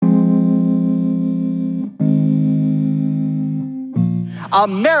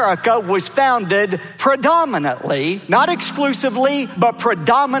America was founded predominantly, not exclusively, but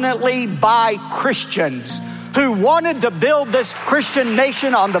predominantly by Christians who wanted to build this Christian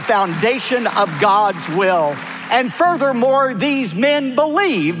nation on the foundation of God's will. And furthermore, these men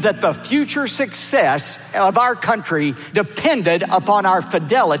believed that the future success of our country depended upon our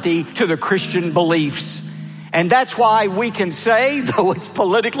fidelity to the Christian beliefs. And that's why we can say, though it's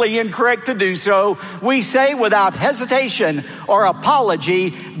politically incorrect to do so, we say without hesitation or apology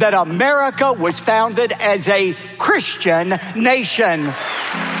that America was founded as a Christian nation.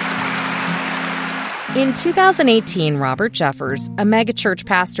 In 2018, Robert Jeffers, a megachurch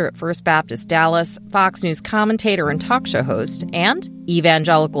pastor at First Baptist Dallas, Fox News commentator and talk show host, and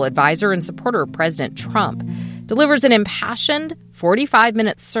evangelical advisor and supporter of President Trump, delivers an impassioned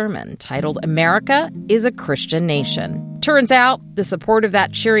 45-minute sermon titled America is a Christian Nation. Turns out, the support of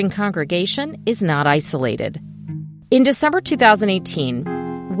that cheering congregation is not isolated. In December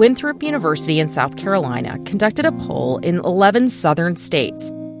 2018, Winthrop University in South Carolina conducted a poll in 11 southern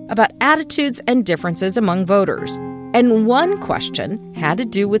states about attitudes and differences among voters, and one question had to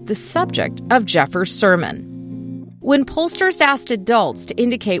do with the subject of Jeffers' sermon. When pollsters asked adults to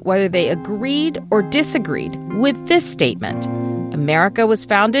indicate whether they agreed or disagreed with this statement, America was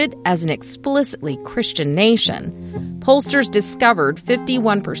founded as an explicitly Christian nation, pollsters discovered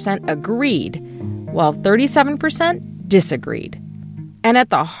 51% agreed, while 37% disagreed. And at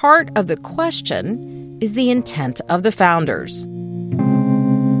the heart of the question is the intent of the founders.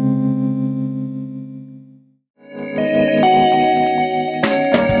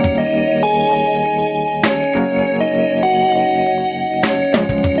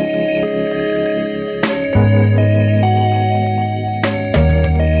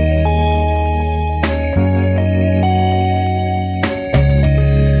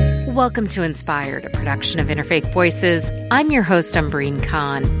 Welcome to Inspired, a production of Interfaith Voices. I'm your host, Umbreen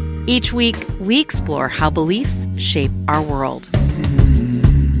Khan. Each week, we explore how beliefs shape our world.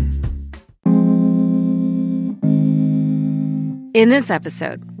 In this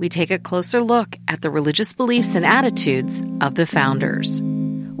episode, we take a closer look at the religious beliefs and attitudes of the founders.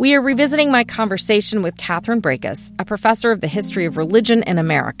 We are revisiting my conversation with Catherine Brekus, a professor of the history of religion in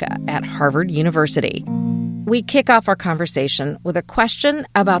America at Harvard University. We kick off our conversation with a question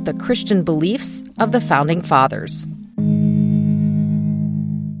about the Christian beliefs of the Founding Fathers.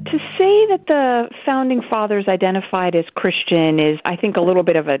 To say that the Founding Fathers identified as Christian is, I think, a little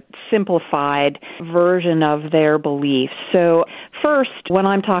bit of a simplified version of their beliefs. So first, when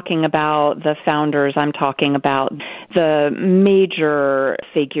I'm talking about the founders, I'm talking about the major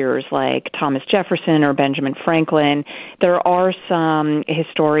figures like Thomas Jefferson or Benjamin Franklin. There are some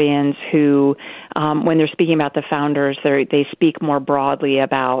historians who, when they're speaking about the founders, they speak more broadly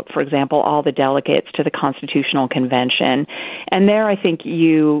about, for example, all the delegates to the Constitutional Convention. And there, I think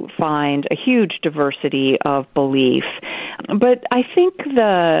you find a huge diversity of belief. But I think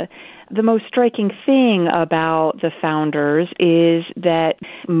the most striking thing about the founders is that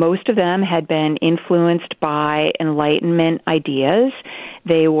most of them had been influenced by Enlightenment ideas.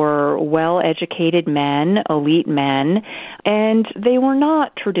 They were well-educated men, elite men, and they were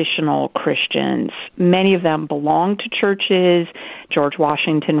not traditional Christians. Many of them belonged to churches. George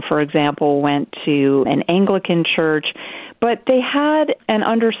Washington, for example, went to an Anglican church, but they had an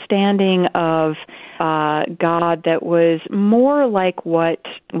understanding of God that was more like what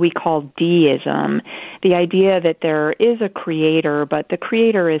we call deism, the idea that there is a creator, but the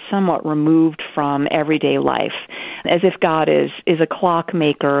creator is somewhat removed from everyday life, as if God is a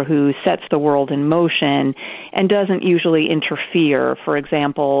clockmaker who sets the world in motion and doesn't usually interfere, for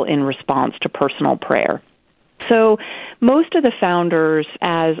example, in response to personal prayer. So most of the founders,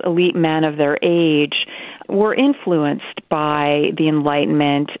 as elite men of their age, were influenced by the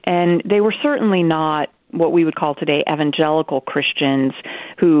Enlightenment, and they were certainly not what we would call today evangelical Christians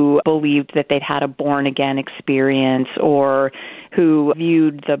who believed that they'd had a born-again experience or who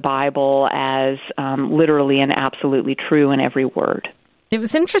viewed the Bible as literally and absolutely true in every word. It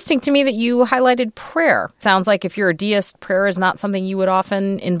was interesting to me that you highlighted prayer. Sounds like if you're a deist, prayer is not something you would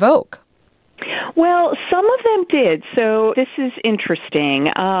often invoke. Well, some of them did. So this is interesting.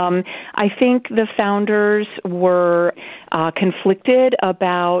 I think the founders were conflicted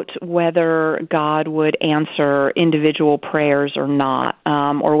about whether God would answer individual prayers or not,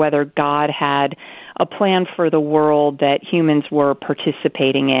 or whether God had a plan for the world that humans were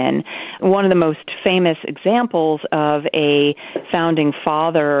participating in. One of the most famous examples of a founding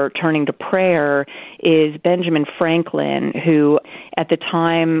father turning to prayer is Benjamin Franklin, who at the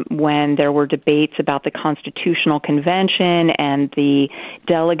time when there were debates about the Constitutional Convention and the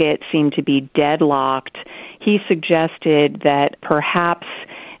delegates seemed to be deadlocked, he suggested that perhaps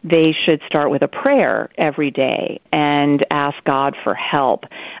they should start with a prayer every day and ask God for help.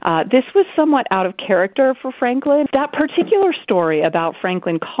 This was somewhat out of character for Franklin. That particular story about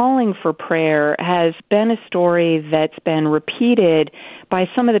Franklin calling for prayer has been a story that's been repeated by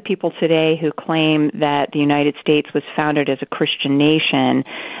some of the people today who claim that the United States was founded as a Christian nation.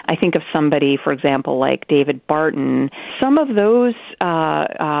 I think of somebody, for example, like David Barton. Some of those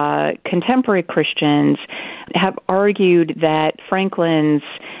contemporary Christians have argued that Franklin's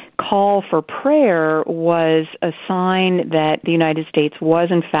call for prayer was a sign that the United States was,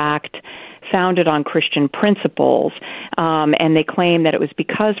 in fact, founded on Christian principles, and they claim that it was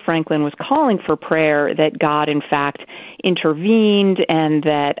because Franklin was calling for prayer that God, in fact, intervened, and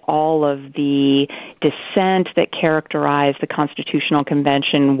that all of the dissent that characterized the Constitutional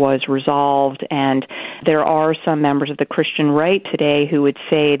Convention was resolved. And there are some members of the Christian right today who would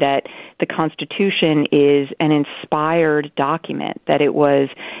say that the Constitution is an inspired document, that it was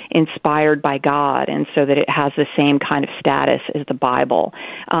inspired by God, and so that it has the same kind of status as the Bible.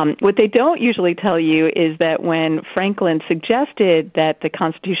 What they don't usually tell you is that when Franklin suggested that the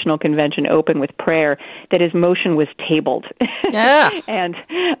Constitutional Convention open with prayer, that his motion was tabled. Yeah. And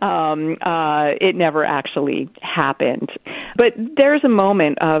it never actually happened. But there's a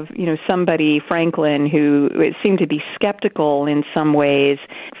moment of, somebody, Franklin, who seemed to be skeptical in some ways,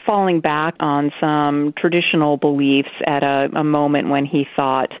 falling back on some traditional beliefs at a moment when he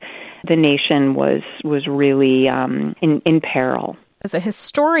thought the nation was really in peril. As a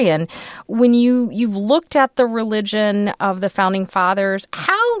historian, when you've looked at the religion of the Founding Fathers,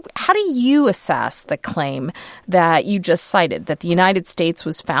 how do you assess the claim that you just cited, that the United States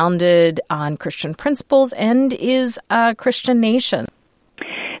was founded on Christian principles and is a Christian nation?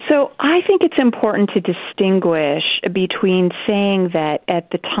 So I think it's important to distinguish between saying that at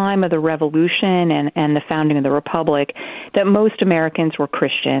the time of the Revolution and the founding of the Republic, that most Americans were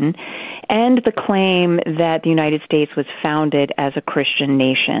Christian, and the claim that the United States was founded as a Christian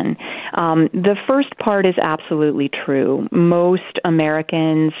nation. The first part is absolutely true. Most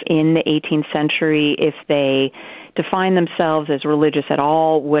Americans in the 18th century, if they define themselves as religious at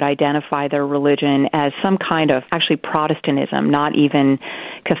all, would identify their religion as some kind of actually Protestantism, not even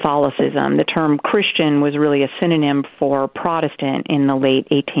Catholicism. The term Christian was really a synonym for Protestant in the late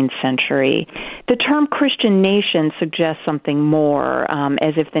 18th century. The term Christian nation suggests something more,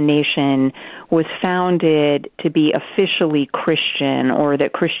 as if the nation was founded to be officially Christian, or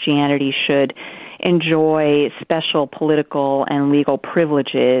that Christianity should enjoy special political and legal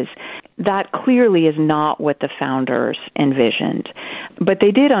privileges. That clearly is not what the founders envisioned. But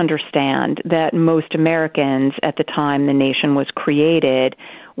they did understand that most Americans at the time the nation was created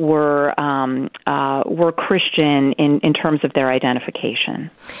were Christian in terms of their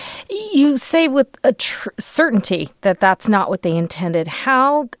identification. You say with a certainty that that's not what they intended.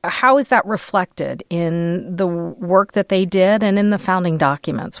 How is that reflected in the work that they did and in the founding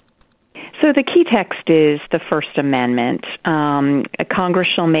documents? So the key text is the First Amendment. Congress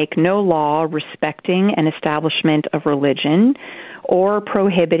shall make no law respecting an establishment of religion or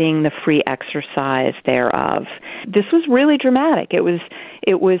prohibiting the free exercise thereof. This was really dramatic. It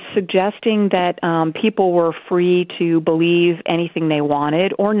was suggesting that people were free to believe anything they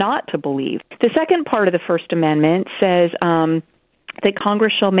wanted or not to believe. The second part of the First Amendment says that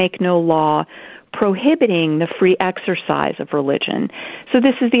Congress shall make no law prohibiting the free exercise of religion. So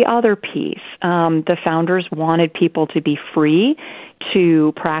this is the other piece. The founders wanted people to be free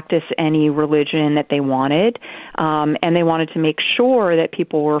to practice any religion that they wanted, and they wanted to make sure that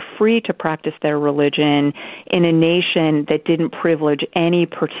people were free to practice their religion in a nation that didn't privilege any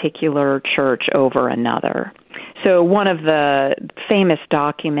particular church over another. So one of the famous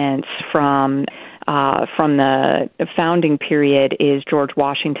documents from the founding period is George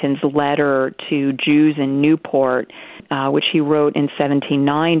Washington's letter to Jews in Newport, which he wrote in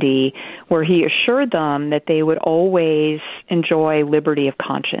 1790, where he assured them that they would always enjoy liberty of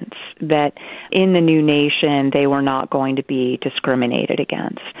conscience, that in the new nation they were not going to be discriminated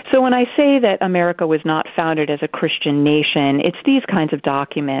against. So when I say that America was not founded as a Christian nation, it's these kinds of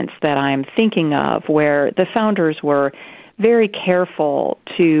documents that I'm thinking of, where the founders were very careful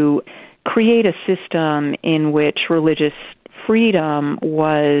to create a system in which religious freedom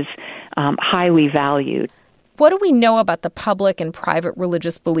was highly valued. What do we know about the public and private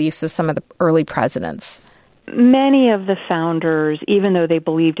religious beliefs of some of the early presidents? Many of the founders, even though they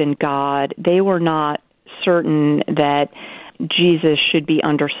believed in God, they were not certain that Jesus should be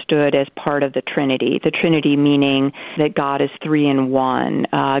understood as part of the Trinity. The Trinity meaning that God is three in one,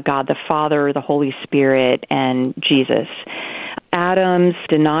 God the Father, the Holy Spirit, and Jesus. Adams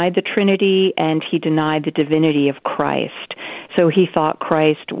denied the Trinity, and he denied the divinity of Christ. So he thought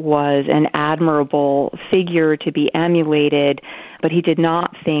Christ was an admirable figure to be emulated, but he did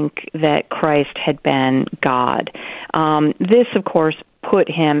not think that Christ had been God. This, of course, put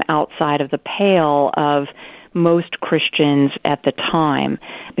him outside of the pale of most Christians at the time,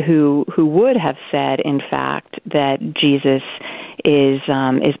 who would have said, in fact, that Jesus is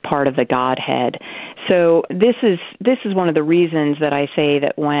part of the Godhead. So this is one of the reasons that I say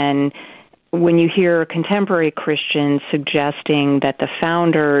that when you hear contemporary Christians suggesting that the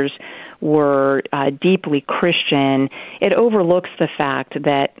founders were deeply Christian, it overlooks the fact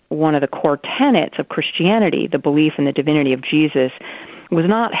that one of the core tenets of Christianity, the belief in the divinity of Jesus, was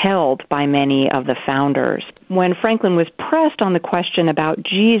not held by many of the founders. When Franklin was pressed on the question about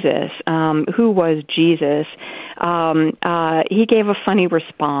Jesus, who was Jesus, he gave a funny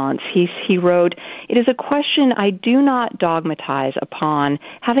response. He wrote, "It is a question I do not dogmatize upon,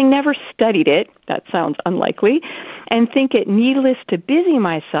 having never studied it," that sounds unlikely, "and think it needless to busy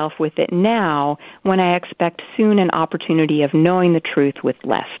myself with it now, when I expect soon an opportunity of knowing the truth with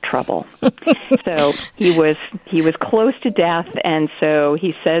less trouble." So he was close to death, and so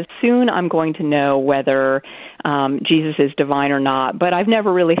he says, soon I'm going to know whether Jesus is divine or not, but I've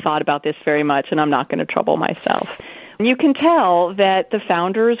never really thought about this very much, and I'm not going to trouble myself. You can tell that the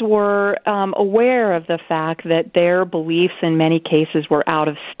founders were aware of the fact that their beliefs in many cases were out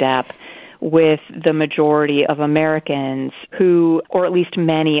of step with the majority of Americans who, or at least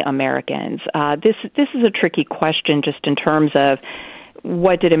many Americans. This is a tricky question just in terms of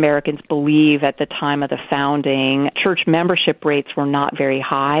what did Americans believe at the time of the founding. Church membership rates were not very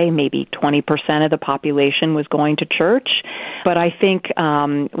high. Maybe 20% of the population was going to church. But I think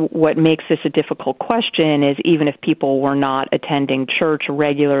what makes this a difficult question is even if people were not attending church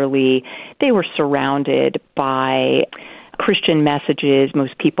regularly, they were surrounded by Christian messages.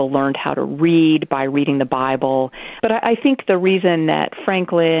 Most people learned how to read by reading the Bible. But I think the reason that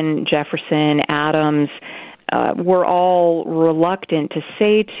Franklin, Jefferson, Adams were all reluctant to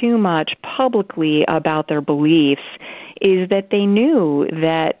say too much publicly about their beliefs is that they knew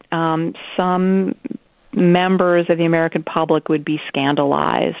that some members of the American public would be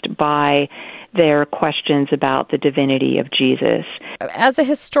scandalized by their questions about the divinity of Jesus. As a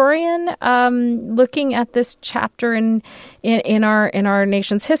historian, looking at this chapter in our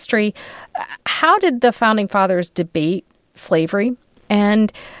nation's history, how did the Founding Fathers debate slavery,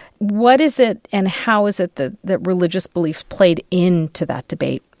 and what is it and how is it that religious beliefs played into that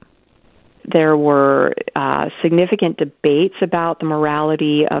debate? There were significant debates about the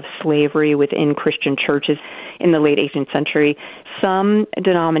morality of slavery within Christian churches in the late 18th century. Some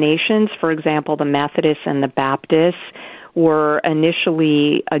denominations, for example, the Methodists and the Baptists, were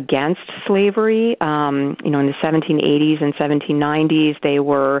initially against slavery. In the 1780s and 1790s, they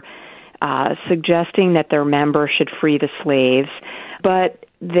were suggesting that their members should free the slaves. But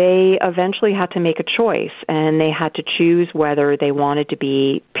they eventually had to make a choice, and they had to choose whether they wanted to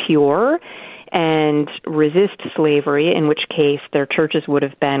be pure and resist slavery, in which case their churches would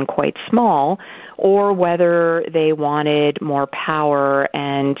have been quite small, or whether they wanted more power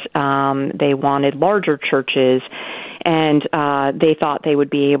and they wanted larger churches, and they thought they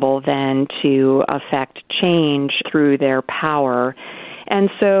would be able then to affect change through their power. And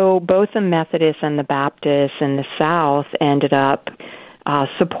so both the Methodists and the Baptists in the South ended up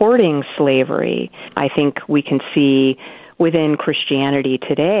supporting slavery. I think we can see within Christianity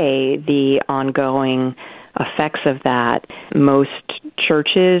today the ongoing effects of that. Most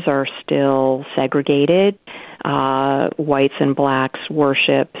churches are still segregated. Whites and blacks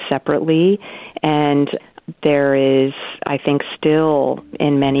worship separately, and there is, I think, still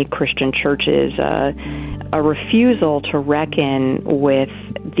in many Christian churches a refusal to reckon with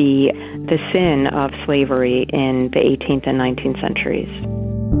the sin of slavery in the 18th and 19th centuries.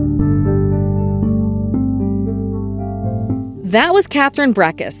 That was Catherine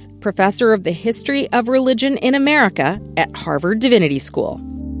Breckis, professor of the history of religion in America at Harvard Divinity School.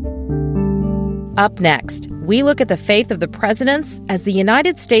 Up next, we look at the faith of the presidents as the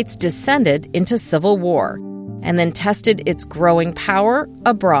United States descended into civil war and then tested its growing power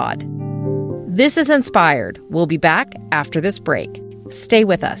abroad. This is Inspired. We'll be back after this break. Stay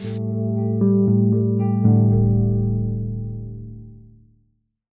with us.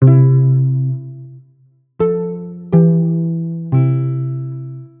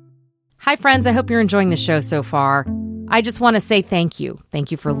 Hi, friends. I hope you're enjoying the show so far. I just want to say thank you.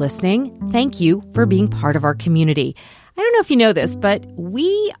 Thank you for listening. Thank you for being part of our community. I don't know if you know this, but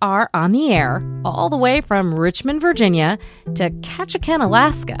we are on the air all the way from Richmond, Virginia to Ketchikan,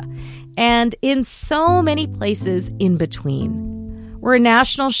 Alaska, and in so many places in between. We're a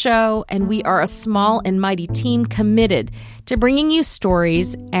national show, and we are a small and mighty team committed to bringing you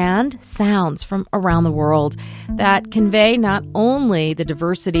stories and sounds from around the world that convey not only the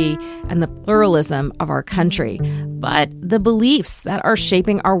diversity and the pluralism of our country, but the beliefs that are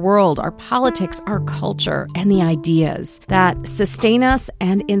shaping our world, our politics, our culture, and the ideas that sustain us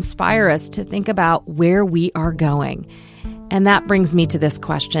and inspire us to think about where we are going. And that brings me to this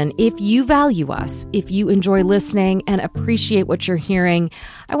question. If you value us, if you enjoy listening and appreciate what you're hearing,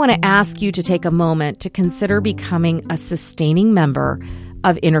 I want to ask you to take a moment to consider becoming a sustaining member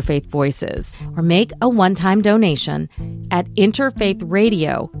of Interfaith Voices, or make a one-time donation at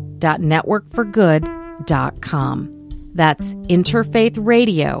interfaithradio.networkforgood.com. That's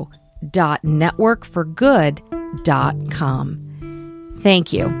interfaithradio.networkforgood.com.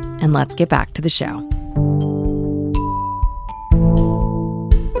 Thank you, and let's get back to the show.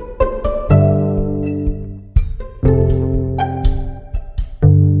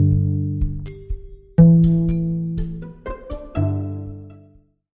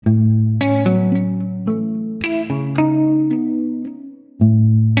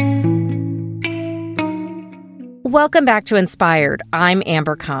 Welcome back to Inspired. I'm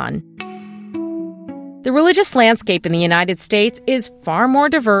Amber Kahn. The religious landscape in the United States is far more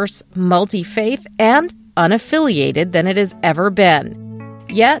diverse, multi-faith, and unaffiliated than it has ever been.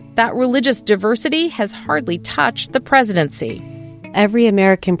 Yet, that religious diversity has hardly touched the presidency. Every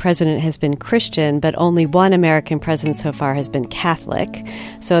American president has been Christian, but only one American president so far has been Catholic.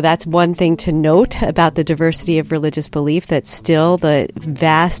 So that's one thing to note about the diversity of religious belief, that still the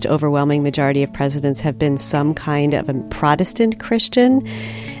vast, overwhelming majority of presidents have been some kind of a Protestant Christian.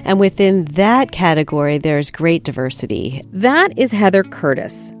 And within that category, there's great diversity. That is Heather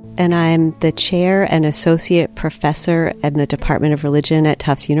Curtis. And I'm the chair and associate professor in the Department of Religion at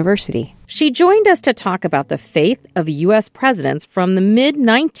Tufts University. She joined us to talk about the faith of U.S. presidents from the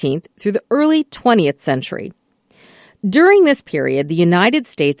mid-19th through the early 20th century. During this period, the United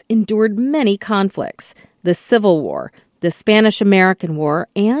States endured many conflicts: the Civil War, the Spanish-American War,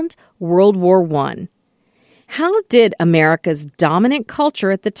 and World War I. How did America's dominant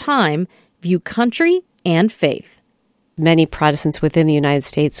culture at the time view country and faith? Many Protestants within the United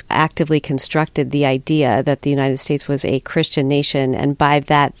States actively constructed the idea that the United States was a Christian nation, and by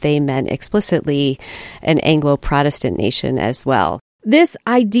that they meant explicitly an Anglo-Protestant nation as well. This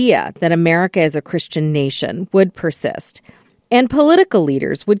idea that America is a Christian nation would persist, and political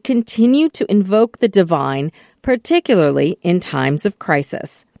leaders would continue to invoke the divine, particularly in times of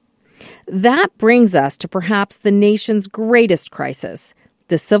crisis. That brings us to perhaps the nation's greatest crisis,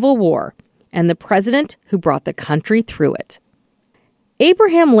 the Civil War, and the president who brought the country through it.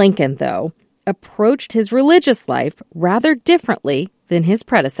 Abraham Lincoln, though, approached his religious life rather differently than his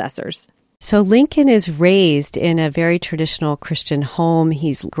predecessors. So Lincoln is raised in a very traditional Christian home.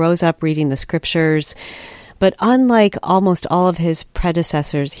 He grows up reading the scriptures. But unlike almost all of his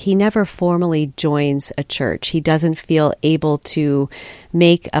predecessors, he never formally joins a church. He doesn't feel able to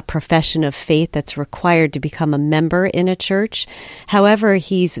make a profession of faith that's required to become a member in a church. However,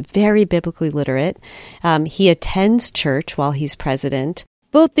 he's very biblically literate. He attends church while he's president.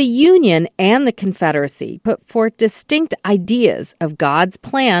 Both the Union and the Confederacy put forth distinct ideas of God's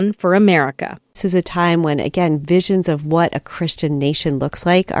plan for America. This is a time when, again, visions of what a Christian nation looks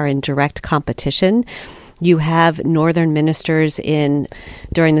like are in direct competition. You have Northern ministers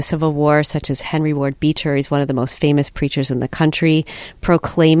during the Civil War, such as Henry Ward Beecher. He's one of the most famous preachers in the country,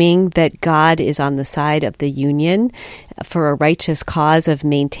 proclaiming that God is on the side of the Union for a righteous cause of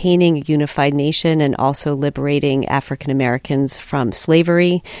maintaining a unified nation and also liberating African Americans from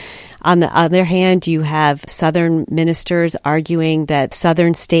slavery. On the other hand, you have Southern ministers arguing that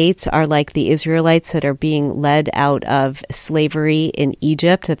Southern states are like the Israelites that are being led out of slavery in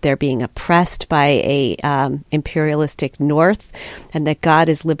Egypt, that they're being oppressed by a imperialistic North, and that God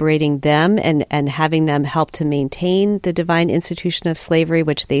is liberating them and having them help to maintain the divine institution of slavery,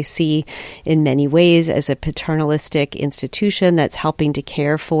 which they see in many ways as a paternalistic institution that's helping to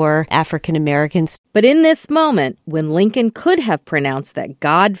care for African Americans. But in this moment, when Lincoln could have pronounced that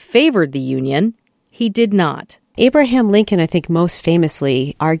God favored the Union, he did not. Abraham Lincoln, I think, most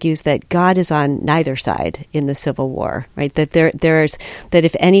famously argues that God is on neither side in the Civil War, right? That that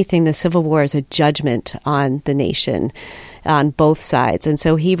if anything, the Civil War is a judgment on the nation on both sides. And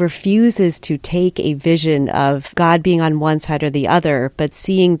so he refuses to take a vision of God being on one side or the other, but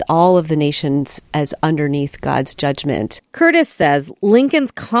seeing all of the nations as underneath God's judgment. Curtis says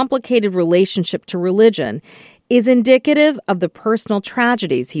Lincoln's complicated relationship to religion is indicative of the personal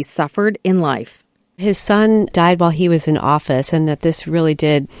tragedies he suffered in life. His son died while he was in office, and that this really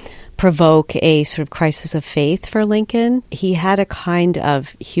did provoke a sort of crisis of faith for Lincoln. He had a kind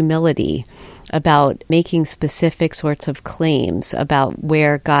of humility about making specific sorts of claims about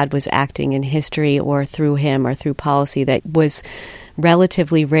where God was acting in history or through him or through policy that was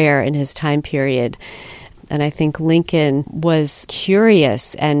relatively rare in his time period. And I think Lincoln was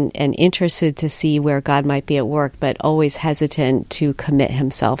curious and interested to see where God might be at work, but always hesitant to commit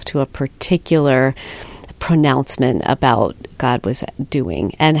himself to a particular pronouncement about God was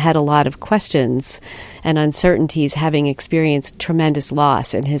doing, and had a lot of questions and uncertainties, having experienced tremendous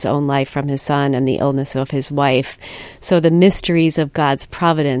loss in his own life from his son and the illness of his wife. So the mysteries of God's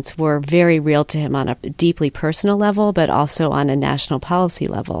providence were very real to him on a deeply personal level, but also on a national policy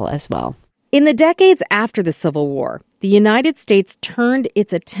level as well. In the decades after the Civil War, the United States turned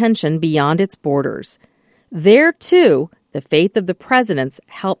its attention beyond its borders. There, too, the faith of the presidents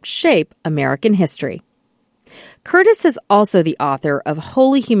helped shape American history. Curtis is also the author of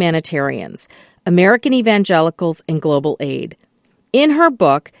Holy Humanitarians, American Evangelicals and Global Aid. In her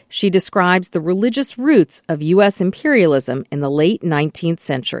book, she describes the religious roots of U.S. imperialism in the late 19th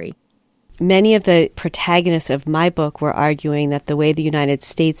century. Many of the protagonists of my book were arguing that the way the United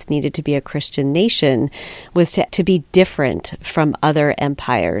States needed to be a Christian nation was to be different from other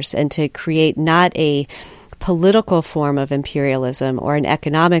empires and to create not a political form of imperialism or an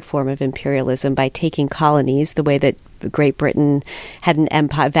economic form of imperialism by taking colonies, the way that Great Britain had an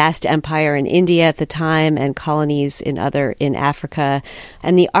empire, vast empire in India at the time and colonies in Africa.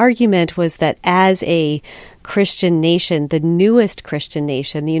 And the argument was that as a Christian nation, the newest Christian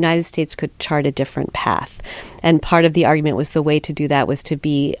nation, the United States could chart a different path. And part of the argument was the way to do that was to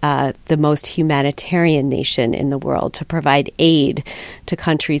be the most humanitarian nation in the world, to provide aid to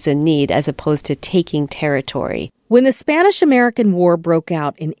countries in need as opposed to taking territory. When the Spanish-American War broke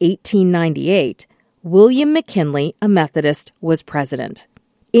out in 1898, William McKinley, a Methodist, was president.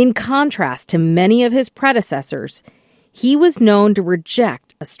 In contrast to many of his predecessors, he was known to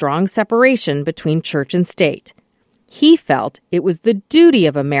reject a strong separation between church and state. He felt it was the duty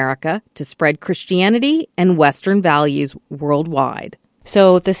of America to spread Christianity and Western values worldwide.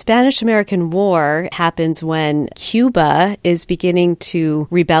 So the Spanish-American War happens when Cuba is beginning to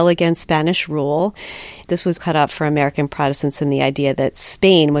rebel against Spanish rule. This was cut off for American Protestants in the idea that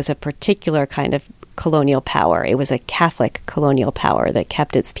Spain was a particular kind of colonial power. It was a Catholic colonial power that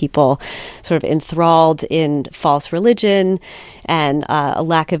kept its people sort of enthralled in false religion and a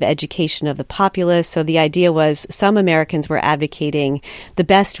lack of education of the populace. So the idea was some Americans were advocating the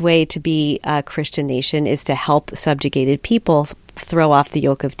best way to be a Christian nation is to help subjugated people throw off the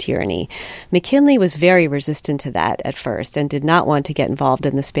yoke of tyranny. McKinley was very resistant to that at first and did not want to get involved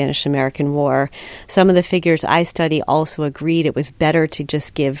in the Spanish-American War. Some of the figures I study also agreed it was better to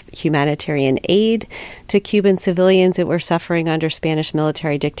just give humanitarian aid to Cuban civilians that were suffering under Spanish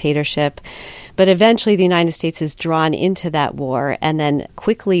military dictatorship. But eventually the United States is drawn into that war and then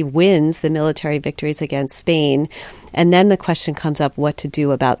quickly wins the military victories against Spain. And then the question comes up what to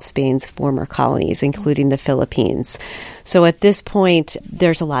do about Spain's former colonies, including the Philippines. So at this point,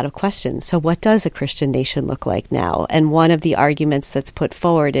 there's a lot of questions. So what does a Christian nation look like now? And one of the arguments that's put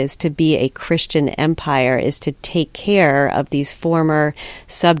forward is to be a Christian empire is to take care of these former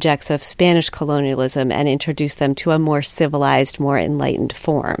subjects of Spanish colonialism and introduce them to a more civilized, more enlightened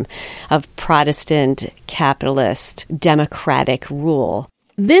form of Protestant, capitalist, democratic rule.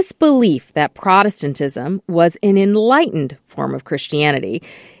 This belief that Protestantism was an enlightened form of Christianity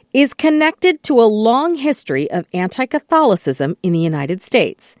is connected to a long history of anti-Catholicism in the United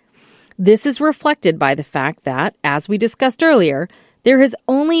States. This is reflected by the fact that, as we discussed earlier, there has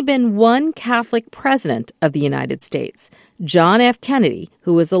only been one Catholic president of the United States, John F. Kennedy,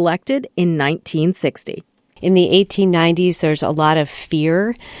 who was elected in 1960. In the 1890s, there's a lot of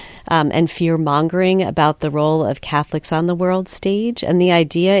fear and fear-mongering about the role of Catholics on the world stage. And the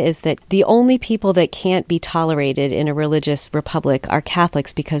idea is that the only people that can't be tolerated in a religious republic are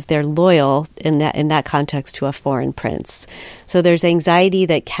Catholics because they're loyal in that context to a foreign prince. So there's anxiety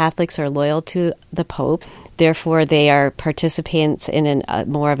that Catholics are loyal to the Pope. Therefore, they are participants in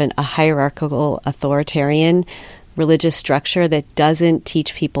more of a hierarchical, authoritarian religious structure that doesn't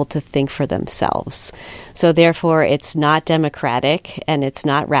teach people to think for themselves. So therefore, it's not democratic and it's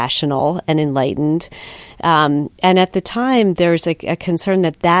not rational and enlightened. And at the time, there's a concern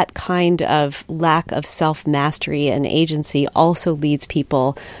that that kind of lack of self-mastery and agency also leads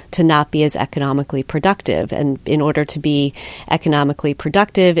people to not be as economically productive. And in order to be economically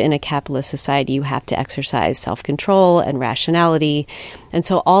productive in a capitalist society, you have to exercise self-control and rationality. And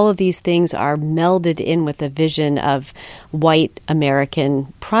so all of these things are melded in with the vision of white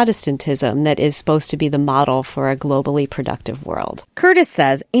American Protestantism that is supposed to be the model for a globally productive world. Curtis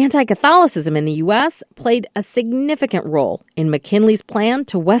says anti-Catholicism in the U.S. played a significant role in McKinley's plan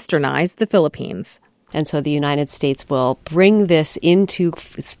to westernize the Philippines. And so the United States will bring this into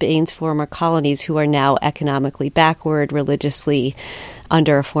Spain's former colonies who are now economically backward, religiously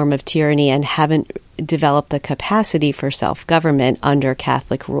under a form of tyranny, and haven't developed the capacity for self-government under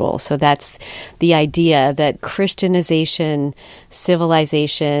Catholic rule. So that's the idea that Christianization,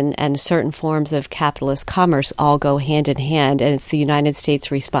 civilization, and certain forms of capitalist commerce all go hand in hand, and it's the United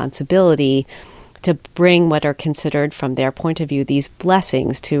States' responsibility to bring what are considered, from their point of view, these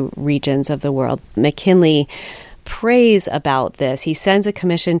blessings to regions of the world. McKinley prays about this. He sends a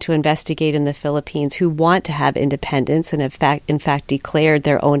commission to investigate in the Philippines who want to have independence and in fact declared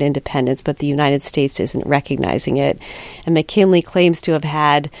their own independence, but the United States isn't recognizing it. And McKinley claims to have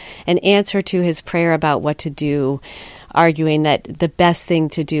had an answer to his prayer about what to do, arguing that the best thing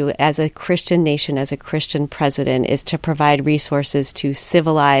to do as a Christian nation, as a Christian president, is to provide resources to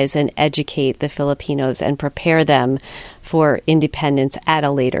civilize and educate the Filipinos and prepare them for independence at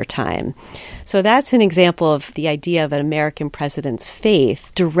a later time. So that's an example of the idea of an American president's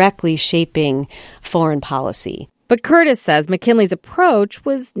faith directly shaping foreign policy. But Curtis says McKinley's approach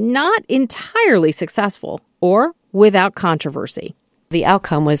was not entirely successful or without controversy. The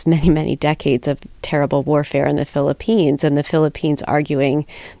outcome was many, many decades of terrible warfare in the Philippines, and the Philippines arguing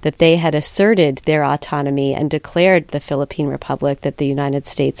that they had asserted their autonomy and declared the Philippine Republic that the United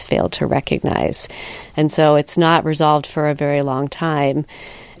States failed to recognize. And so it's not resolved for a very long time.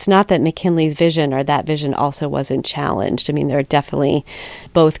 It's not that McKinley's vision or that vision also wasn't challenged. I mean, there are definitely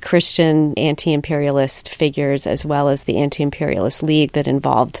both Christian anti-imperialist figures as well as the anti-imperialist league that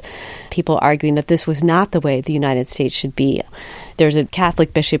involved people arguing that this was not the way the United States should be. There's a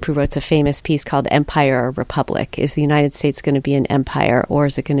Catholic bishop who wrote a famous piece called Empire or Republic. Is the United States going to be an empire or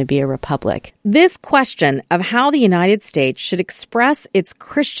is it going to be a republic? This question of how the United States should express its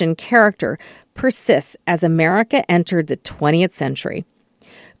Christian character persists as America entered the 20th century.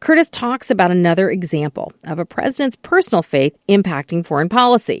 Curtis talks about another example of a president's personal faith impacting foreign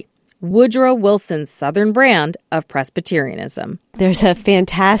policy, Woodrow Wilson's Southern brand of Presbyterianism. There's a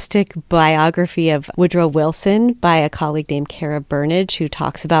fantastic biography of Woodrow Wilson by a colleague named Kara Burnage, who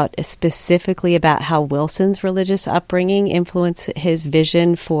talks about specifically about how Wilson's religious upbringing influenced his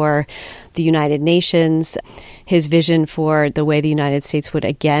vision for the United Nations, his vision for the way the United States would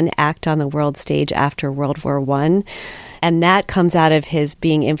again act on the world stage after World War I. And that comes out of his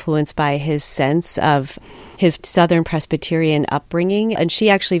being influenced by his sense of his Southern Presbyterian upbringing. And she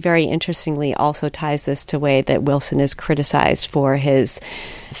actually very interestingly also ties this to the way that Wilson is criticized for his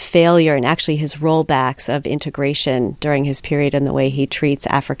failure and actually his rollbacks of integration during his period and the way he treats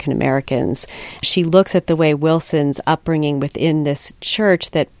African Americans. She looks at the way Wilson's upbringing within this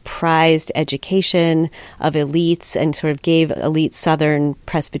church that prized education of elites and sort of gave elite Southern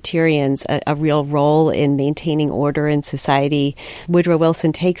Presbyterians a real role in maintaining order in society. Woodrow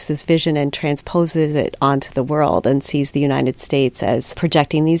Wilson takes this vision and transposes it onto the world and sees the United States as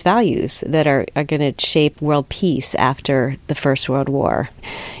projecting these values that are going to shape world peace after the First World War.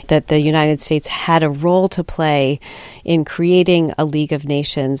 That the United States had a role to play in creating a League of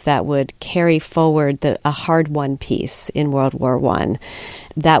Nations that would carry forward a hard-won peace in World War I.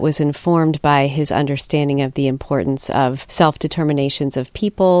 That was informed by his understanding of the importance of self-determinations of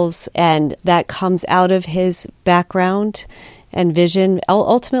peoples, and that comes out of his background and vision.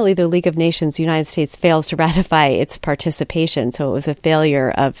 Ultimately, the League of Nations, the United States fails to ratify its participation, so it was a failure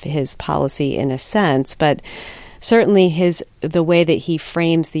of his policy in a sense, but certainly the way that he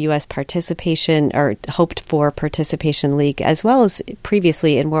frames the U.S. participation or hoped for participation league, as well as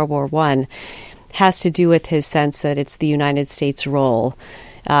previously in World War I, has to do with his sense that it's the United States' role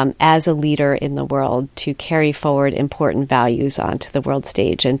as a leader in the world to carry forward important values onto the world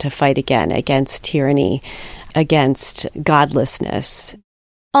stage and to fight again against tyranny, against godlessness.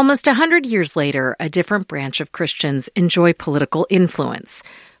 Almost 100 years later, a different branch of Christians enjoy political influence.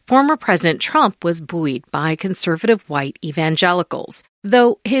 Former President Trump was buoyed by conservative white evangelicals,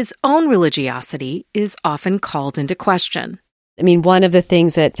 though his own religiosity is often called into question. I mean, one of the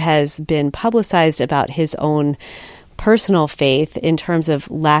things that has been publicized about his own personal faith, in terms of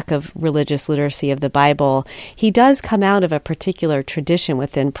lack of religious literacy of the Bible, he does come out of a particular tradition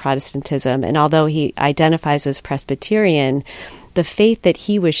within Protestantism. And although he identifies as Presbyterian, the faith that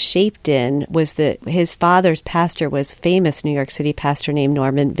he was shaped in was that his father's pastor was famous New York City pastor named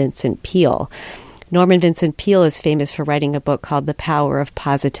Norman Vincent Peale. Norman Vincent Peale is famous for writing a book called The Power of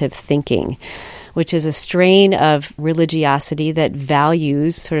Positive Thinking, which is a strain of religiosity that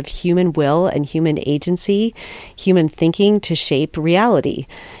values sort of human will and human agency, human thinking to shape reality.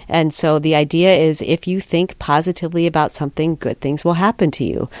 And so the idea is, if you think positively about something, good things will happen to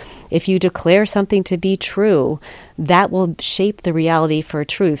you. If you declare something to be true, that will shape the reality for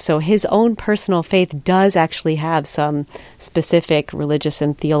truth. So his own personal faith does actually have some specific religious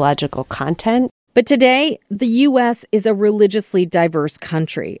and theological content. But today, the U.S. is a religiously diverse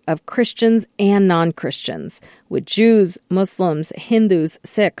country of Christians and non-Christians, with Jews, Muslims, Hindus,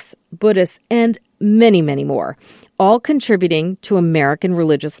 Sikhs, Buddhists, and many, many more, all contributing to American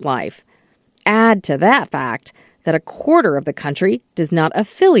religious life. Add to that fact that a quarter of the country does not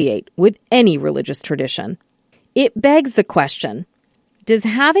affiliate with any religious tradition. It begs the question, does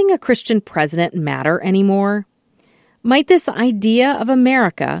having a Christian president matter anymore? Might this idea of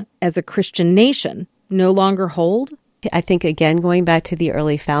America as a Christian nation no longer hold? I think, again, going back to the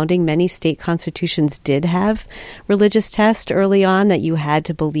early founding, many state constitutions did have religious tests early on, that you had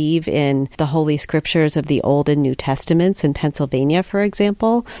to believe in the Holy Scriptures of the Old and New Testaments in Pennsylvania, for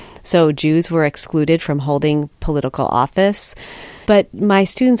example. So Jews were excluded from holding political office. But my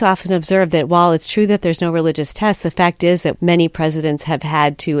students often observe that while it's true that there's no religious test, the fact is that many presidents have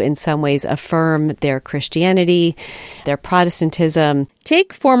had to, in some ways, affirm their Christianity, their Protestantism.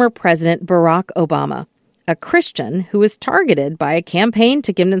 Take former President Barack Obama, a Christian who was targeted by a campaign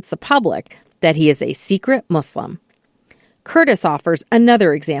to convince the public that he is a secret Muslim. Curtis offers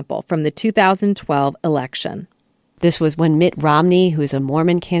another example from the 2012 election. This was when Mitt Romney, who is a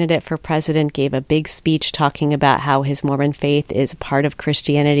Mormon candidate for president, gave a big speech talking about how his Mormon faith is part of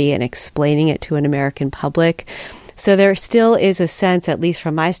Christianity and explaining it to an American public. So there still is a sense, at least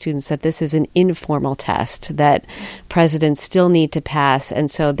from my students, that this is an informal test that presidents still need to pass. And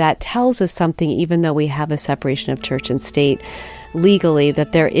so that tells us something, even though we have a separation of church and state legally,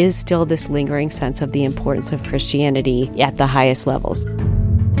 that there is still this lingering sense of the importance of Christianity at the highest levels.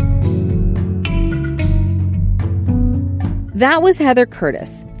 That was Heather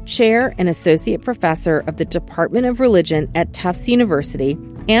Curtis, chair and associate professor of the Department of Religion at Tufts University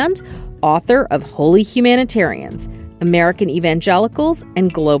and author of Holy Humanitarians, American Evangelicals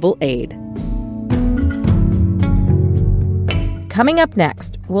and Global Aid. Coming up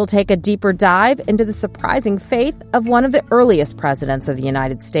next, we'll take a deeper dive into the surprising faith of one of the earliest presidents of the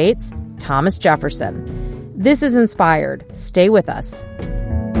United States, Thomas Jefferson. This is Inspired. Stay with us.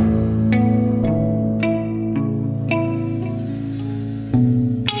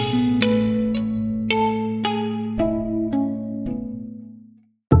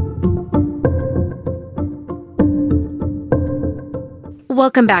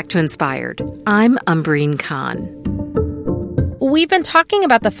 Welcome back to Inspired. I'm Umbreen Khan. We've been talking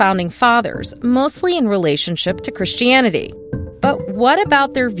about the Founding Fathers, mostly in relationship to Christianity. But what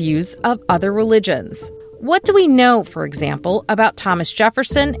about their views of other religions? What do we know, for example, about Thomas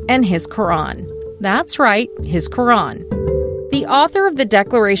Jefferson and his Quran? That's right, his Quran. The author of the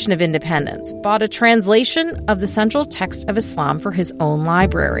Declaration of Independence bought a translation of the central text of Islam for his own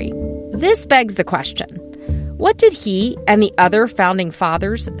library. This begs the question, what did he and the other founding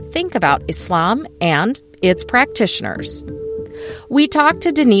fathers think about Islam and its practitioners? We talked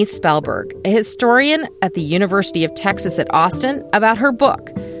to Denise Spellberg, a historian at the University of Texas at Austin, about her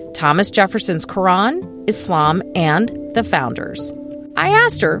book, Thomas Jefferson's Quran, Islam, and the Founders. I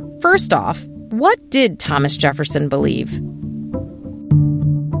asked her, first off, what did Thomas Jefferson believe?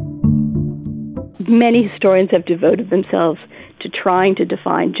 Many historians have devoted themselves to trying to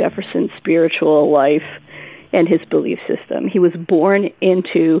define Jefferson's spiritual life and his belief system. He was born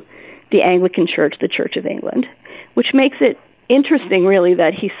into the Anglican Church, the Church of England, which makes it interesting, really,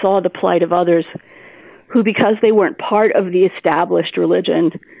 that he saw the plight of others who, because they weren't part of the established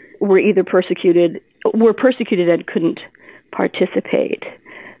religion, were either persecuted and couldn't participate.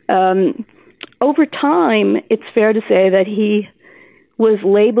 Over time, it's fair to say that he was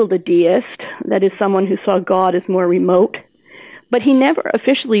labeled a deist, that is, someone who saw God as more remote, but he never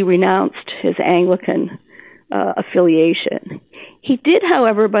officially renounced his Anglican affiliation. He did,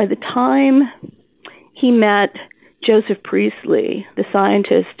 however, by the time he met Joseph Priestley, the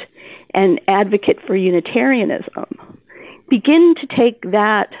scientist and advocate for Unitarianism, begin to take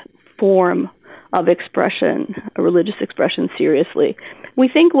that form of expression, a religious expression, seriously. We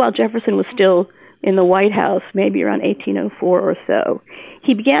think while Jefferson was still in the White House, maybe around 1804 or so,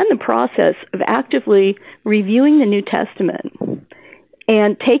 he began the process of actively reviewing the New Testament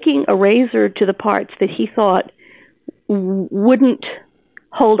and taking a razor to the parts that he thought wouldn't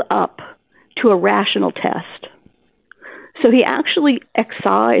hold up to a rational test. So he actually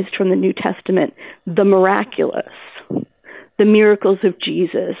excised from the New Testament the miraculous, the miracles of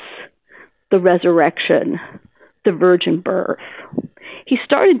Jesus, the resurrection, the virgin birth. He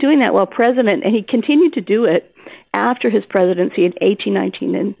started doing that while president, and he continued to do it after his presidency in 18,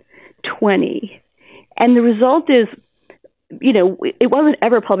 19, and 20. And the result is, it wasn't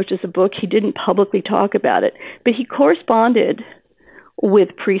ever published as a book. He didn't publicly talk about it, but he corresponded with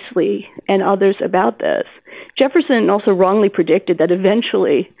Priestley and others about this. Jefferson also wrongly predicted that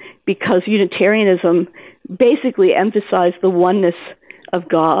eventually, because Unitarianism basically emphasized the oneness of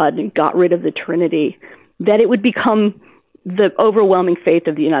God and got rid of the Trinity, that it would become the overwhelming faith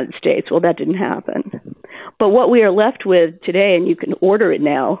of the United States. Well, that didn't happen. But what we are left with today, and you can order it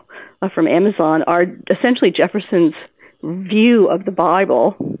now from Amazon, are essentially Jefferson's view of the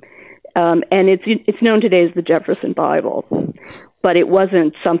Bible, and it's known today as the Jefferson Bible. But it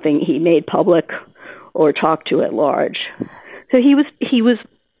wasn't something he made public or talked to at large. So he was,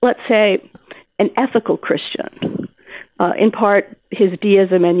 let's say, an ethical Christian. In part, his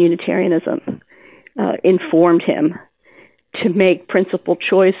deism and Unitarianism informed him to make principled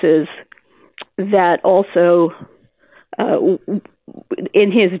choices that also,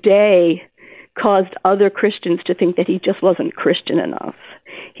 in his day, caused other Christians to think that he just wasn't Christian enough.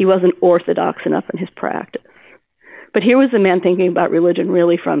 He wasn't orthodox enough in his practice. But here was a man thinking about religion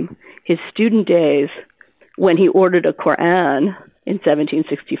really from his student days, when he ordered a Quran in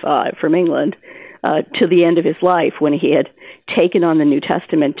 1765 from England, to the end of his life, when he had taken on the New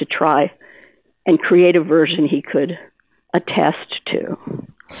Testament to try and create a version he could attest to.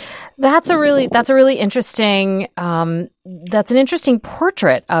 That's a really interesting, that's an interesting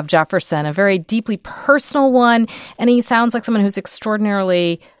portrait of Jefferson, a very deeply personal one. And he sounds like someone who's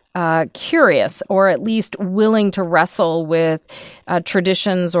extraordinarily curious, or at least willing to wrestle with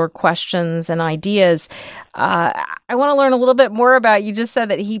traditions or questions and ideas. I want to learn a little bit more about, you just said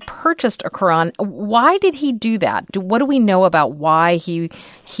that he purchased a Quran. Why did he do that? What do we know about why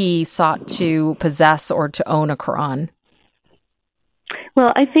he sought to possess or to own a Quran?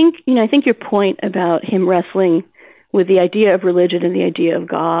 Well, I think your point about him wrestling with the idea of religion and the idea of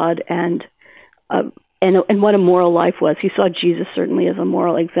God and what a moral life was. He saw Jesus certainly as a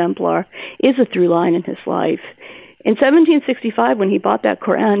moral exemplar, is a through line in his life. In 1765, when he bought that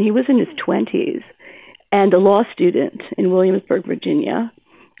Quran, he was in his 20s and a law student in Williamsburg, Virginia.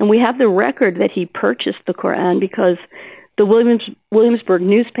 And we have the record that he purchased the Quran because the Williamsburg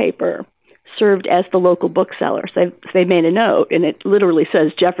newspaper served as the local bookseller. So they made a note, and it literally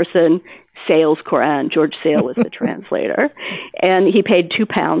says Jefferson Sales Quran. George Sale was the translator. And he paid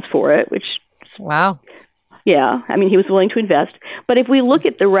 £2 for it, which... Wow. Yeah, I mean, he was willing to invest. But if we look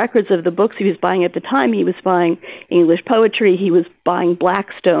at the records of the books he was buying at the time, he was buying English poetry, he was buying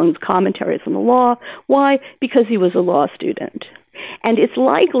Blackstone's commentaries on the law. Why? Because he was a law student. And it's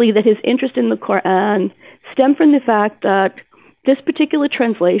likely that his interest in the Quran stemmed from the fact that this particular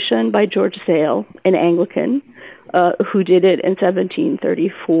translation by George Sale, an Anglican, who did it in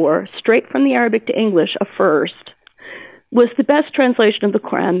 1734, straight from the Arabic to English, a first, was the best translation of the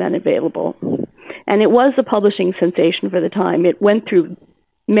Quran then available. And it was a publishing sensation for the time. It went through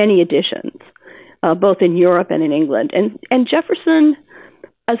many editions, both in Europe and in England. And Jefferson,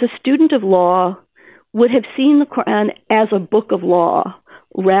 as a student of law, would have seen the Quran as a book of law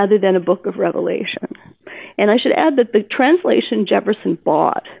rather than a book of revelation. And I should add that the translation Jefferson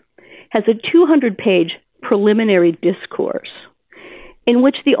bought has a 200-page preliminary discourse in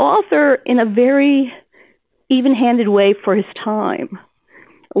which the author, in a very even-handed way for his time,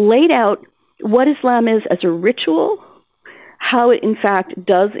 laid out what Islam is as a ritual, how it in fact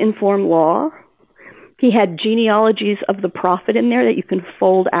does inform law. He had genealogies of the Prophet in there that you can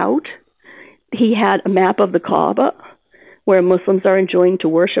fold out. He had a map of the Kaaba, where Muslims are enjoined to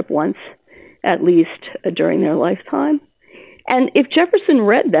worship once at least during their lifetime. And if Jefferson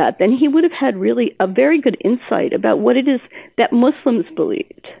read that, then he would have had really a very good insight about what it is that Muslims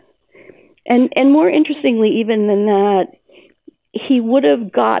believed. And more interestingly even than that, he would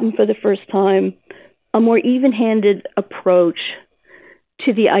have gotten for the first time a more even-handed approach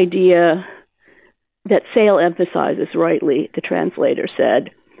to the idea that Sale emphasizes rightly, the translator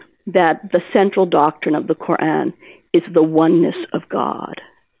said, that the central doctrine of the Quran is the oneness of God.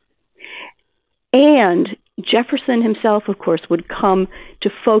 And Jefferson himself, of course, would come to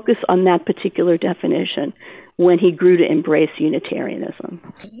focus on that particular definition when he grew to embrace Unitarianism.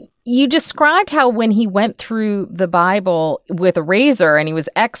 You described how when he went through the Bible with a razor and he was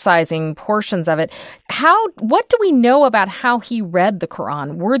excising portions of it, what do we know about how he read the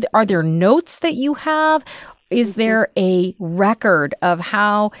Quran? Are there notes that you have? Is there a record of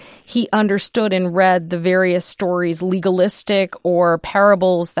how he understood and read the various stories, legalistic or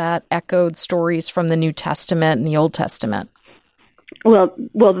parables that echoed stories from the New Testament and the Old Testament? Well,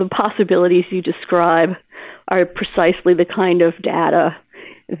 the possibilities you describe are precisely the kind of data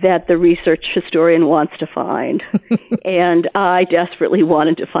that the research historian wants to find. And I desperately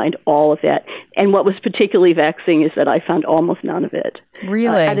wanted to find all of that. And what was particularly vexing is that I found almost none of it.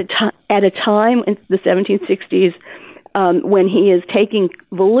 Really? At a time in the 1760s, when he is taking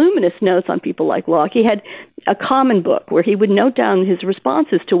voluminous notes on people like Locke, he had a common book where he would note down his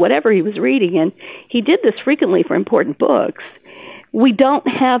responses to whatever he was reading. And he did this frequently for important books. We don't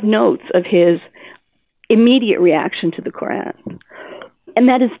have notes of his immediate reaction to the Quran. And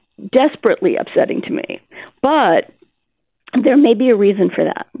that is desperately upsetting to me. But there may be a reason for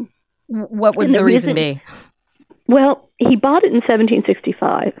that. What would the reason be? Well, he bought it in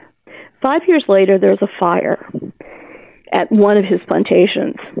 1765. 5 years later, there's a fire at one of his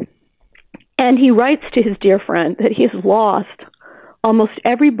plantations. And he writes to his dear friend that he has lost almost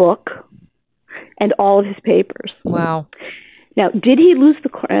every book and all of his papers. Wow. Now, did he lose the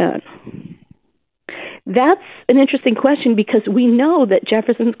Quran? That's an interesting question because we know that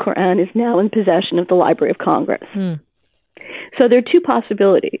Jefferson's Quran is now in possession of the Library of Congress. So there are two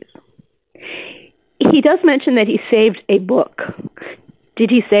possibilities. He does mention that he saved a book. Did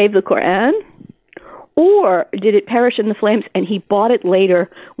he save the Quran? Or did it perish in the flames and he bought it later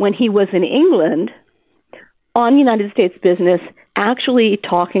when he was in England on United States business, actually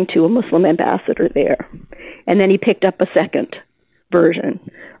talking to a Muslim ambassador there? And then he picked up a second version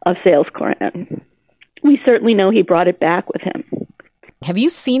of Sale's Quran. We certainly know he brought it back with him. Have you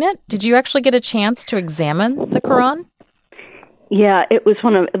seen it? Did you actually get a chance to examine the Quran? Yeah, it was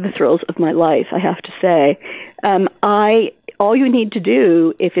one of the thrills of my life, I have to say. All you need to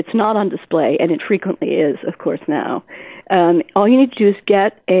do, if it's not on display, and it frequently is, of course, now, all you need to do is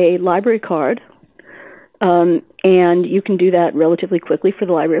get a library card, and you can do that relatively quickly for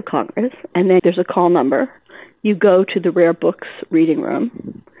the Library of Congress. And then there's a call number. You go to the Rare Books reading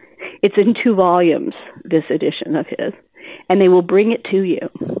room. It's in 2 volumes, this edition of his, and they will bring it to you.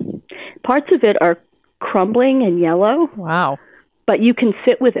 Parts of it are crumbling and yellow. Wow. But you can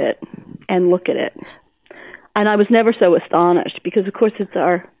sit with it and look at it. And I was never so astonished because, of course, it's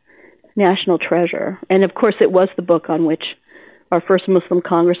our national treasure. And, of course, it was the book on which our first Muslim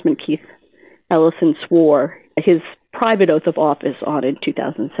congressman, Keith Ellison, swore his private oath of office on in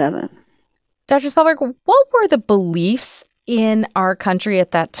 2007. Dr. Spellberg, what were the beliefs in our country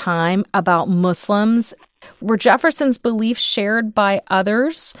at that time about Muslims? Were Jefferson's beliefs shared by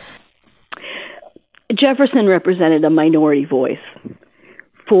others? Jefferson represented a minority voice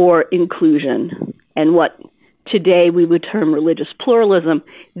for inclusion and what today we would term religious pluralism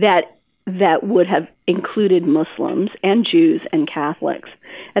that would have included Muslims and Jews and Catholics.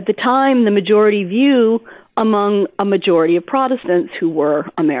 At the time, the majority view among a majority of Protestants who were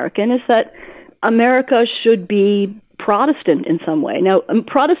American is that America should be Protestant in some way. Now,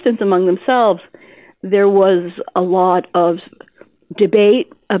 Protestants among themselves, there was a lot of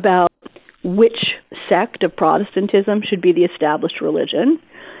debate about which sect of Protestantism should be the established religion.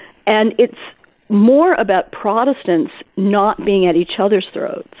 And it's more about Protestants not being at each other's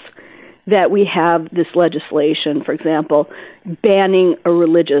throats that we have this legislation, for example, banning a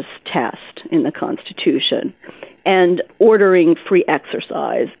religious test in the Constitution and ordering free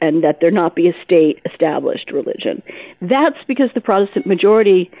exercise and that there not be a state-established religion. That's because the Protestant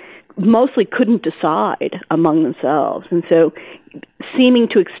majority mostly couldn't decide among themselves. And so seeming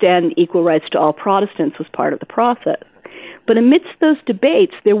to extend equal rights to all Protestants was part of the process. But amidst those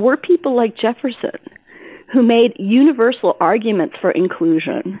debates, there were people like Jefferson who made universal arguments for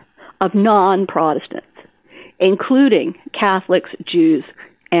inclusion of non-Protestants, including Catholics, Jews,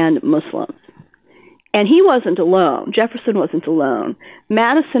 and Muslims. And he wasn't alone. Jefferson wasn't alone.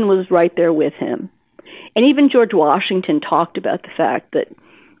 Madison was right there with him. And even George Washington talked about the fact that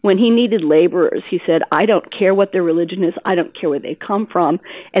when he needed laborers, he said, I don't care what their religion is, I don't care where they come from,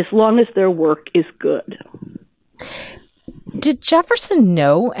 as long as their work is good. Did Jefferson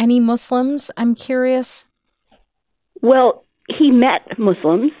know any Muslims? I'm curious. Well, he met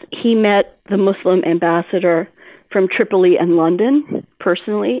Muslims. He met the Muslim ambassador from Tripoli and London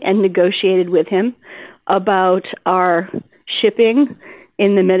personally and negotiated with him about our shipping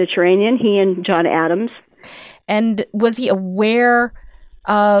in the Mediterranean, he and John Adams. And was he aware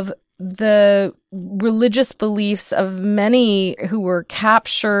of the religious beliefs of many who were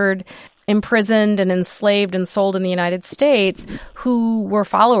captured, imprisoned, and enslaved and sold in the United States who were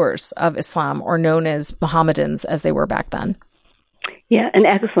followers of Islam or known as Mohammedans as they were back then? Yeah, an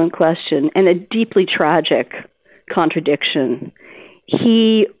excellent question and a deeply tragic contradiction.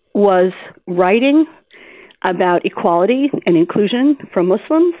 He was writing about equality and inclusion for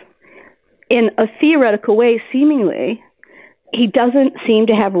Muslims in a theoretical way, seemingly. He doesn't seem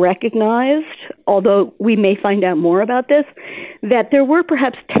to have recognized, although we may find out more about this, that there were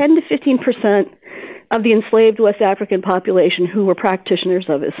perhaps 10 to 15% of the enslaved West African population who were practitioners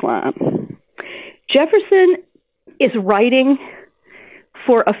of Islam. Jefferson is writing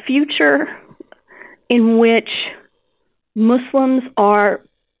for a future in which Muslims are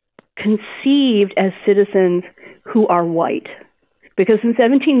conceived as citizens who are white. Because in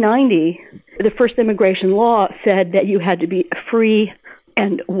 1790, the first immigration law said that you had to be free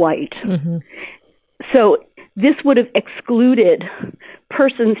and white. Mm-hmm. So this would have excluded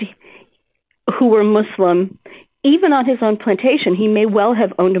persons who were Muslim. Even on his own plantation, he may well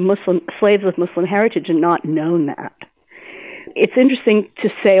have owned slaves of Muslim heritage and not known that. It's interesting to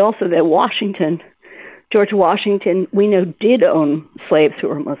say also that George Washington, we know, did own slaves who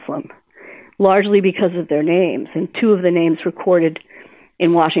were Muslim, largely because of their names. And two of the names recorded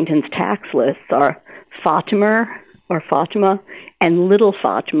in Washington's tax lists are Fatima and Little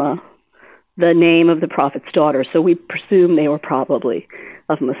Fatima, the name of the prophet's daughter. So we presume they were probably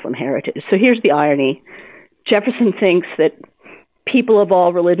of Muslim heritage. So here's the irony. Jefferson thinks that people of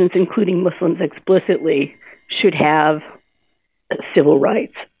all religions, including Muslims explicitly, should have civil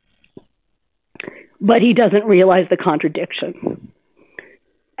rights. But he doesn't realize the contradiction.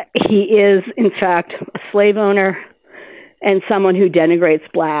 He is, in fact, a slave owner and someone who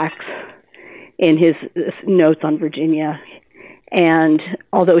denigrates blacks in his notes on Virginia. And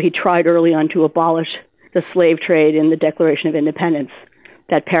although he tried early on to abolish the slave trade in the Declaration of Independence,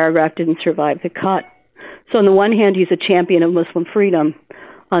 that paragraph didn't survive the cut. So on the one hand, he's a champion of Muslim freedom.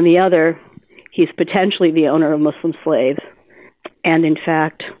 On the other, he's potentially the owner of Muslim slaves. And in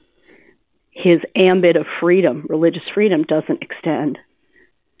fact, his ambit of freedom, religious freedom, doesn't extend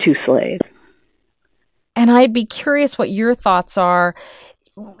to slaves. And I'd be curious what your thoughts are.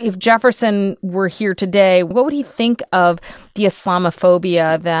 If Jefferson were here today, what would he think of the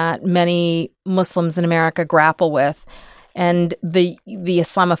Islamophobia that many Muslims in America grapple with, and the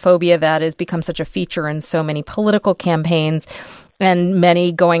Islamophobia that has become such a feature in so many political campaigns, and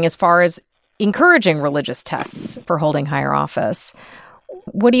many going as far as encouraging religious tests for holding higher office?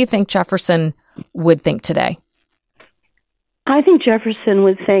 What do you think Jefferson would think today? I think Jefferson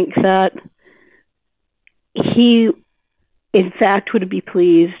would think that he, in fact, would be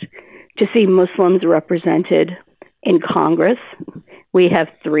pleased to see Muslims represented in Congress. We have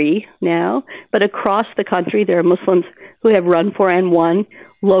 3 now, but across the country there are Muslims who have run for and won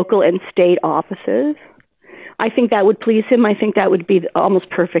local and state offices. I think that would please him. I think that would be the almost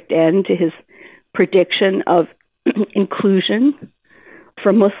perfect end to his prediction of inclusion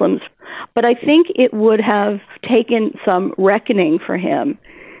for Muslims. But I think it would have taken some reckoning for him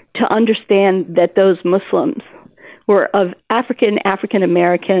to understand that those Muslims were of African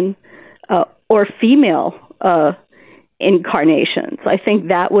American, or female incarnations. I think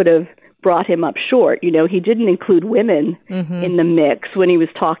that would have brought him up short. You know, he didn't include women in the mix when he was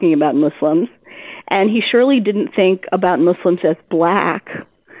talking about Muslims. And he surely didn't think about Muslims as black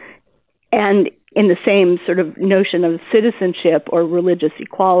and in the same sort of notion of citizenship or religious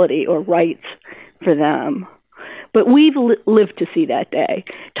equality or rights for them. But we've lived to see that day.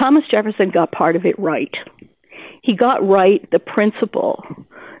 Thomas Jefferson got part of it right. He got right the principle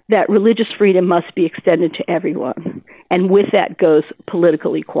that religious freedom must be extended to everyone, and with that goes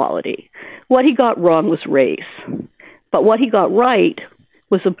political equality. What he got wrong was race, but what he got right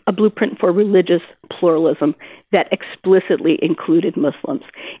was a blueprint for religious pluralism that explicitly included Muslims.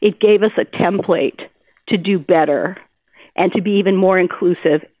 It gave us a template to do better and to be even more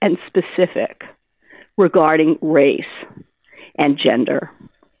inclusive and specific regarding race and gender.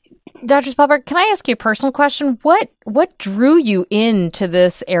 Dr. Spalberg, can I ask you a personal question? What drew you into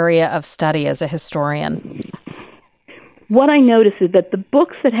this area of study as a historian? What I noticed is that the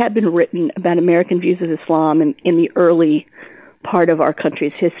books that had been written about American views of Islam in the early part of our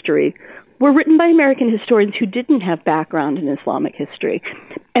country's history were written by American historians who didn't have background in Islamic history,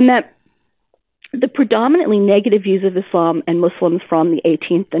 and that the predominantly negative views of Islam and Muslims from the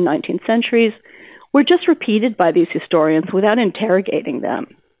 18th and 19th centuries were just repeated by these historians without interrogating them,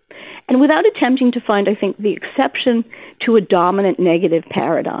 and without attempting to find, I think, the exception to a dominant negative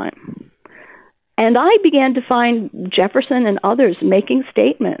paradigm. And I began to find Jefferson and others making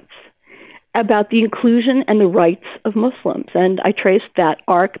statements about the inclusion and the rights of Muslims. And I traced that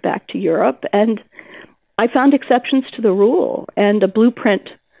arc back to Europe, and I found exceptions to the rule and a blueprint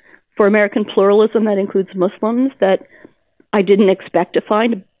for American pluralism that includes Muslims that I didn't expect to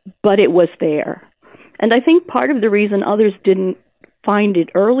find, but it was there. And I think part of the reason others didn't find it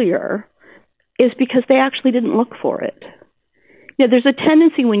earlier is because they actually didn't look for it. You know, there's a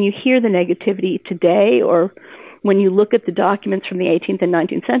tendency when you hear the negativity today or when you look at the documents from the 18th and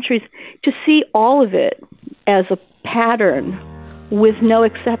 19th centuries to see all of it as a pattern with no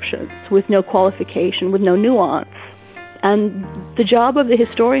exceptions, with no qualification, with no nuance. And the job of the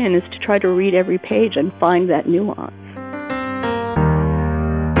historian is to try to read every page and find that nuance.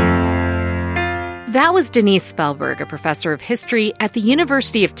 That was Denise Spellberg, a professor of history at the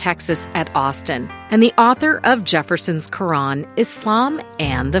University of Texas at Austin, and the author of Jefferson's Quran, Islam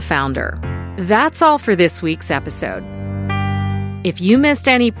and the Founder. That's all for this week's episode. If you missed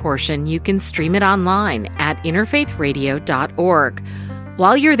any portion, you can stream it online at interfaithradio.org.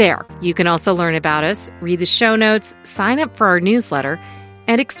 While you're there, you can also learn about us, read the show notes, sign up for our newsletter,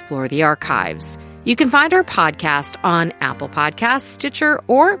 and explore the archives. You can find our podcast on Apple Podcasts, Stitcher,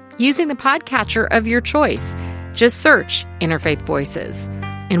 or using the podcatcher of your choice. Just search Interfaith Voices.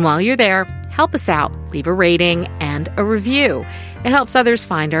 And while you're there, help us out. Leave a rating and a review. It helps others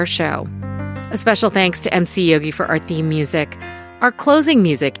find our show. A special thanks to MC Yogi for our theme music. Our closing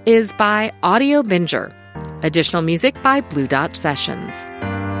music is by Audio Binger. Additional music by Blue Dot Sessions.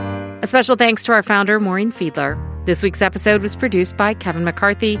 A special thanks to our founder, Maureen Fiedler. This week's episode was produced by Kevin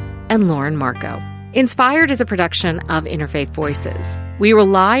McCarthy and Lauren Marco. Inspired is a production of Interfaith Voices. We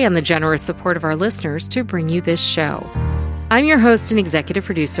rely on the generous support of our listeners to bring you this show. I'm your host and executive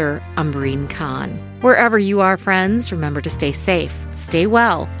producer, Umbreen Khan. Wherever you are, friends, remember to stay safe, stay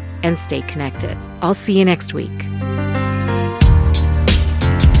well, and stay connected. I'll see you next week.